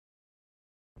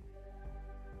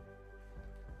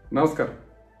నమస్కారం.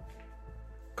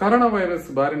 Corona virus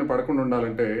బారిన పడకుండా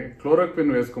ఉండాలంటే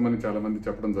క్లోరోక్విన్ వేసుకోమని చాలా మంది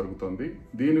చెప్పడం జరుగుతోంది.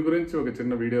 దీని గురించి ఒక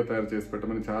చిన్న వీడియో తయారు చేసి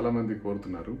పెట్టమని చాలా మంది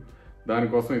కోరుతున్నారు.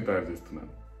 దానికోసం ఇది తయారు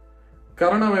చేస్తున్నాను.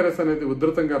 కరోనా వైరస్ అనేది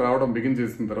ఉధృతంగా రావడం బిగిన్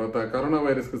చేసిన తర్వాత కరోనా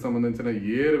వైరస్ కి సంబంధించిన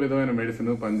ఏ విధమైన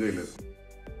మెడిసిన్ పనిచేయలేదు.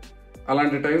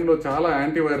 అలాంటి టైంలో చాలా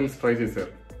యాంటీవైరల్స్ ట్రై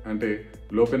చేశారు. అంటే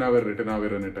లోపినావిర్,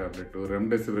 రిటనావిర్ అనే టాబ్లెట్,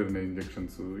 రెమ్డెసివిర్ అనే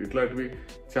ఇంజెక్షన్స్, ఇట్లాంటివి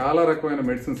చాలా రకమైన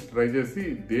మెడిసిన్స్ ట్రై చేసి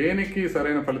దేనికి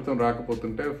సరైన ఫలితం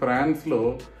రాకపోతుంటే ఫ్రాన్స్ లో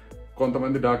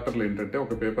కొంతమంది డాక్టర్లు ఏంటంటే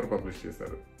ఒక పేపర్ పబ్లిష్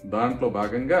చేశారు. దాంట్లో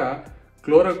భాగంగా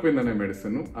క్లోరోక్విన్ అనే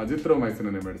మెడిసిన్, అజిత్రోమైసిన్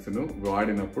అనే మెడిసిన్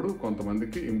వాడినప్పుడు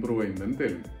కొంతమందికి ఇంప్రూవ్ అయిందని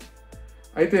తేలింది.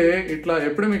 అయితే ఇట్లా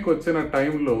ఎపిడమిక్ వచ్చిన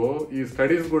టైంలో ఈ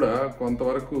స్టడీస్ కూడా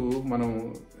కొంతవరకు మనం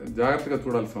జాగ్రత్తగా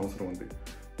చూడాల్సిన అవసరం ఉంది.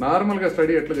 నార్మల్గా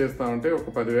స్టడీ ఎట్లా చేస్తామంటే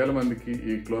ఒక 10,000 మందికి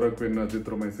ఈ క్లోరోక్విన్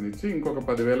అజిత్రోమైసిన్ ఇచ్చి ఇంకొక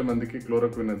 10,000 మందికి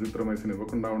క్లోరోక్విన్ అజిత్రోమైసిన్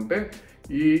ఇవ్వకుండా ఉంటే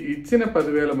ఈ ఇచ్చిన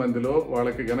 10,000 మందిలో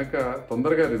వాళ్ళకి గనక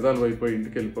తొందరగా రిజాల్వ్ అయిపోయి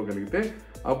ఇంటికి వెళ్ళిపోగలిగితే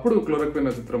అప్పుడు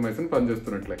క్లోరోక్విన్ అజిత్రోమైసిన్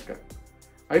పనిచేస్తున్నట్లు లెక్క.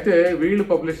 అయితే వీళ్ళు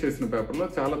పబ్లిష్ చేసిన పేపర్లో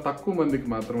చాలా తక్కువ మందికి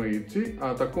మాత్రమే ఇచ్చి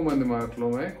ఆ తక్కువ మంది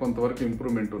మాత్రమే కొంతవరకు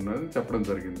ఇంప్రూవ్మెంట్ ఉన్నదని చెప్పడం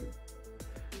జరిగింది.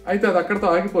 అయితే అది అక్కడితో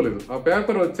ఆగిపోలేదు. ఆ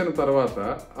పేపర్ వచ్చిన తర్వాత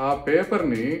ఆ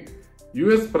పేపర్ని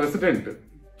యుఎస్ ప్రెసిడెంట్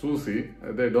చూసి,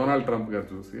 అదే డొనాల్డ్ ట్రంప్ గారు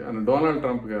చూసి, డొనాల్డ్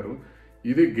ట్రంప్ గారు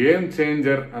ఇది గేమ్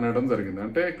చేంజర్ అనడం జరిగింది.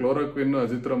 అంటే క్లోరోక్విన్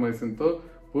అజిత్రోమైసిన్తో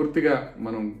పూర్తిగా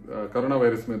మనం కరోనా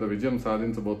వైరస్ మీద విజయం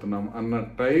సాధించబోతున్నాం అన్న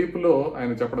టైప్లో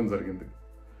ఆయన చెప్పడం జరిగింది.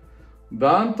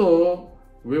 దాంతో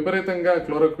విపరీతంగా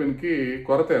క్లోరోక్విన్ కి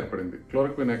కొరత ఏర్పడింది.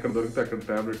 క్లోరోక్విన్ ఎక్కడ దొరికితే అక్కడ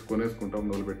టాబ్లెట్స్ కొనేసుకుంటాం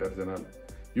మొదలుపెట్టారు జనాలు.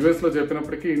 యుఎస్ లో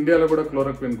చెప్పినప్పటికీ ఇండియాలో కూడా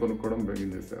క్లోరోక్విన్ కొనుక్కోవడం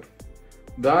బిగిన్ చేశారు.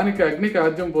 దానికి అగ్నికి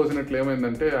ఆజ్యం పోసినట్లు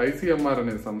ఏమైందంటే ఐసీఎంఆర్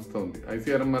అనే సంస్థ ఉంది.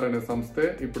 ఐసీఎంఆర్ అనే సంస్థే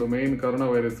ఇప్పుడు మెయిన్ కరోనా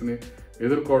వైరస్ ని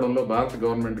ఎదుర్కోవడంలో భారత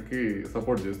గవర్నమెంట్ కి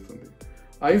సపోర్ట్ చేస్తుంది.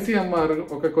 ఐసీఎంఆర్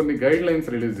కొన్ని గైడ్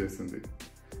లైన్స్ రిలీజ్ చేసింది.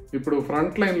 ఇప్పుడు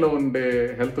ఫ్రంట్ లైన్ లో ఉండే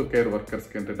హెల్త్ కేర్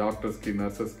వర్కర్స్ కి, అంటే డాక్టర్స్ కి,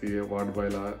 నర్సెస్ కి, వార్డ్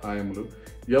బాయ్ల, ఆయములు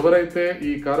ఎవరైతే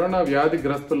ఈ కరోనా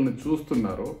వ్యాధిగ్రస్తులను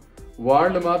చూస్తున్నారో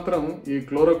వాళ్ళు మాత్రం ఈ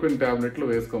క్లోరోక్విన్ టాబ్లెట్లు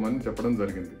వేసుకోమని చెప్పడం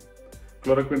జరిగింది.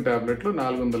 క్లోరోక్విన్ టాబ్లెట్లు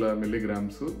 400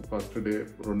 మిల్లీగ్రామ్స్ ఫస్ట్ డే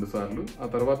 2 సార్లు, ఆ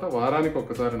తర్వాత వారానికి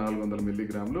ఒక్కసారి 400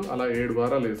 మిల్లీగ్రాములు, అలా 7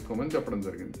 వారాలు వేసుకోమని చెప్పడం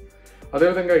జరిగింది.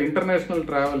 అదేవిధంగా ఇంటర్నేషనల్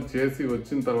ట్రావెల్ చేసి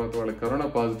వచ్చిన తర్వాత వాళ్ళకి కరోనా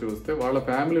పాజిటివ్ వస్తే వాళ్ళ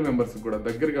ఫ్యామిలీ మెంబర్స్ కూడా,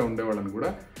 దగ్గరగా ఉండే వాళ్ళని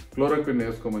కూడా క్లోరోక్విన్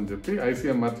వేసుకోమని చెప్పి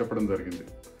ఐసీఎంఆర్ చెప్పడం జరిగింది.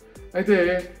 అయితే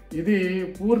ఇది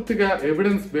పూర్తిగా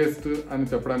ఎవిడెన్స్ బేస్డ్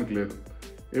అని చెప్పడానికి లేదు.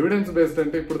 ఎవిడెన్స్ బేస్డ్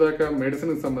అంటే ఇప్పుడు దాకా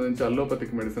మెడిసిన్కి సంబంధించి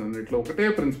అల్లోపతిక్ మెడిసిన్ అన్నింటిలో ఒకటే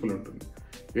ప్రిన్సిపల్ ఉంటుంది.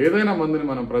 ఏదైనా మందుని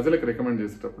మనం ప్రజలకు రికమెండ్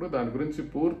చేసేటప్పుడు దాని గురించి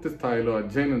పూర్తి స్థాయిలో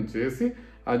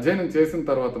అధ్యయనం చేసిన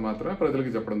తర్వాత మాత్రమే ప్రజలకు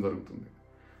చెప్పడం జరుగుతుంది.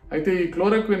 అయితే ఈ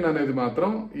క్లోరోక్విన్ అనేది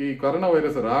మాత్రం ఈ కరోనా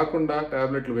వైరస్ రాకుండా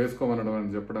టాబ్లెట్లు వేసుకోమనడం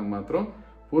అని చెప్పడం మాత్రం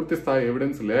పూర్తి స్థాయి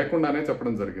ఎవిడెన్స్ లేకుండానే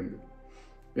చెప్పడం జరిగింది.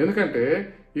 ఎందుకంటే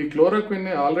ఈ క్లోరోక్విన్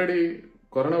ని ఆల్రెడీ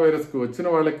కరోనా వైరస్ కి వచ్చిన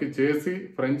వాళ్ళకి చేసి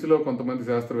ఫ్రెంచ్ లో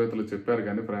కొంతమంది శాస్త్రవేత్తలు చెప్పారు,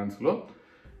 కానీ ఫ్రాన్స్ లో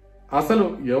అసలు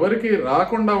ఎవరికి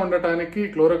రాకుండా ఉండటానికి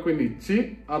క్లోరోక్విన్ ఇచ్చి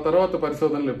ఆ తర్వాత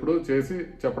పరిశోధనలు ఎప్పుడు చేసి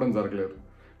చెప్పడం జరగలేదు.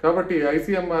 కాబట్టి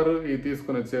ఐసీఎంఆర్ ఈ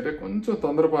తీసుకుని వచ్చేటే కొంచెం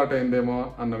తొందరపాటు అయిందేమో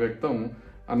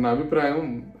అన్న అభిప్రాయం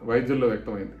వైద్యుల్లో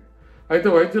వ్యక్తమైంది. అయితే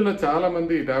వైద్యుల్లో చాలా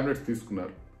మంది ఈ టాబ్లెట్స్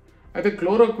తీసుకున్నారు. అయితే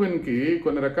క్లోరోక్విన్ కి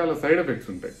కొన్ని రకాల సైడ్ ఎఫెక్ట్స్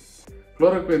ఉంటాయి.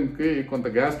 క్లోరోక్విన్ కి కొంత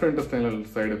గ్యాస్ట్రోఇంటెస్టైనల్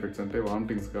సైడ్ ఎఫెక్ట్స్, అంటే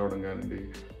వామిటింగ్స్ కావడం కానివ్వండి,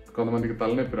 కొంతమందికి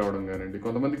తలనొప్పి రావడం కానివ్వండి,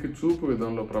 కొంతమందికి చూపు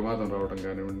విధంలో ప్రమాదం రావడం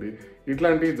కానివ్వండి,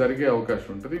 ఇట్లాంటివి జరిగే అవకాశం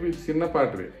ఉంటుంది. ఇవి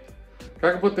చిన్నపాటివే.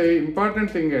 కాకపోతే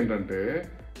ఇంపార్టెంట్ థింగ్ ఏంటంటే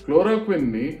క్లోరోక్విన్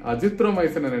ని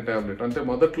అజిత్రోమైసిన్ అనే టాబ్లెట్, అంటే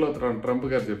మొదట్లో ట్రంప్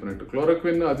గారు చెప్పినట్టు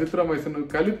క్లోరోక్విన్ అజిత్రోమైసిన్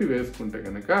కలిపి వేసుకుంటే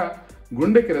కనుక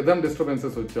గుండెకి రిథమ్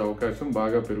డిస్టర్బెన్సెస్ వచ్చే అవకాశం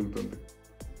బాగా పెరుగుతుంది.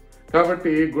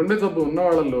 కాబట్టి గుండె జబ్బు ఉన్న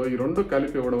వాళ్ళలో ఈ రెండు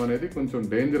కలిపి ఇవ్వడం అనేది కొంచెం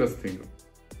డేంజరస్ థింగ్.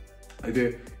 అయితే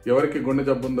ఎవరికి గుండె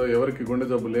జబ్బు ఉందో ఎవరికి గుండె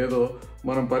జబ్బు లేదో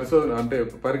మనం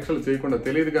పరీక్షలు చేయకుండా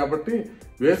తెలియదు. కాబట్టి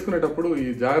వేసుకునేటప్పుడు ఈ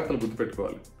జాగ్రత్తలు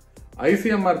గుర్తుపెట్టుకోవాలి.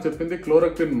 ఐసీఎంఆర్ చెప్పింది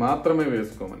క్లోరోక్విన్ మాత్రమే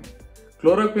వేసుకోమని.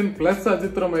 క్లోరోక్విన్ ప్లస్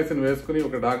అజిత్రోమైసిన్ వేసుకుని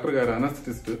ఒక డాక్టర్ గారు,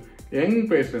 అనస్థిస్ట్, యంగ్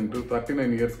పేషెంట్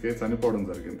 39 years కే చనిపోవడం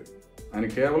జరిగింది. ఆయన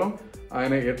కేవలం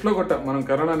ఎట్లో కొట్ట మనం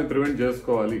కరోనాని ప్రివెంట్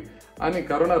చేసుకోవాలి అని,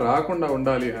 కరోనా రాకుండా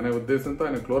ఉండాలి అనే ఉద్దేశంతో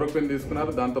ఆయన క్లోరోక్విన్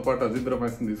తీసుకున్నారు, దాంతోపాటు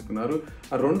అజిత్రోమైసిన్ తీసుకున్నారు.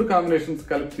 ఆ 2 కాంబినేషన్స్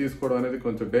కలిపి తీసుకోవడం అనేది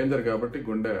కొంచెం డేంజర్ కాబట్టి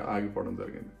గుండె ఆగిపోవడం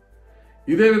జరిగింది.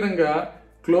 ఇదే విధంగా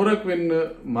క్లోరోక్విన్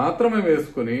మాత్రమే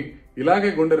వేసుకుని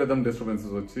ఇలాగే గుండె రిథమ్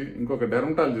డిస్టర్బెన్సెస్ వచ్చి ఇంకొక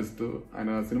డెర్మటాలజిస్ట్,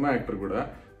 ఆయన సినిమా యాక్టర్ కూడా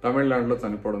తమిళనాడులో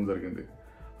చనిపోవడం జరిగింది.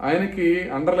 ఆయనకి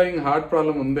అండర్లయింగ్ హార్ట్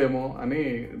ప్రాబ్లం ఉందేమో అని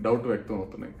డౌట్ వ్యక్తం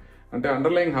అవుతున్నాయి. అంటే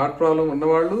అండర్లయింగ్ హార్ట్ ప్రాబ్లం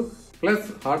ఉన్నవాళ్ళు ప్లస్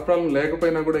హార్ట్ ప్రాబ్లం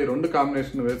లేకపోయినా కూడా ఈ 2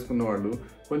 కాంబినేషన్ వేసుకున్న వాళ్ళు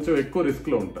కొంచెం ఎక్కువ రిస్క్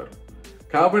లో ఉంటారు.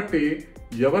 కాబట్టి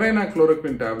ఎవరైనా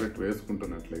క్లోరోక్విన్ టాబ్లెట్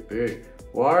వేసుకుంటున్నట్లయితే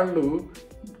వాళ్ళు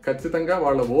ఖచ్చితంగా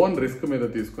వాళ్ళ ఓన్ రిస్క్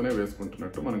మీద తీసుకునే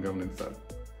వేసుకుంటున్నట్టు మనం గమనించాలి.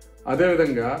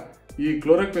 అదేవిధంగా ఈ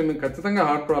క్లోరోక్విన్ ఖచ్చితంగా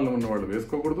హార్ట్ ప్రాబ్లం ఉన్న వాళ్ళు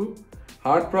వేసుకోకూడదు.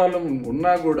 హార్ట్ ప్రాబ్లం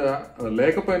ఉన్నా కూడా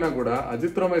లేకపోయినా కూడా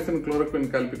అజిత్రోమైసిన్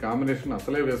క్లోరోక్విన్ కలిపి కాంబినేషన్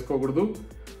అసలే వేసుకోకూడదు.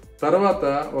 తర్వాత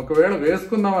ఒకవేళ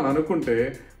వేసుకుందామని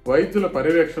అనుకుంటే వైద్యుల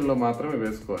పర్యవేక్షణలో మాత్రమే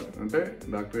వేసుకోవాలి. అంటే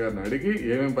డాక్టర్ గారిని అడిగి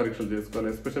ఏమేమి పరీక్షలు చేసుకోవాలి.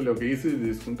 ఎస్పెషల్లీ ఒక ఈసీజీ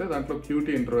తీసుకుంటే దాంట్లో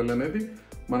క్యూటీ ఇంటర్వెల్ అనేది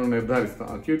మనం నిర్ధారిస్తాం.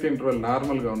 ఆ క్యూటీ ఇంటర్వెల్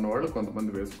నార్మల్గా ఉన్నవాళ్ళు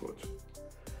కొంతమంది వేసుకోవచ్చు.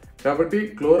 కాబట్టి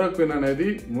క్లోరోక్విన్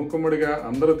అనేది మూకుమ్మడిగా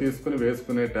అందరూ తీసుకుని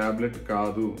వేసుకునే టాబ్లెట్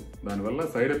కాదు. దానివల్ల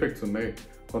సైడ్ ఎఫెక్ట్స్ ఉన్నాయి.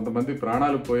 కొంతమంది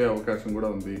ప్రాణాలు పోయే అవకాశం కూడా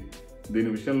ఉంది. దీని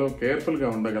విషయంలో కేర్ఫుల్గా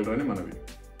ఉండగలరని మనవి.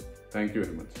 Thank you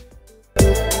very much.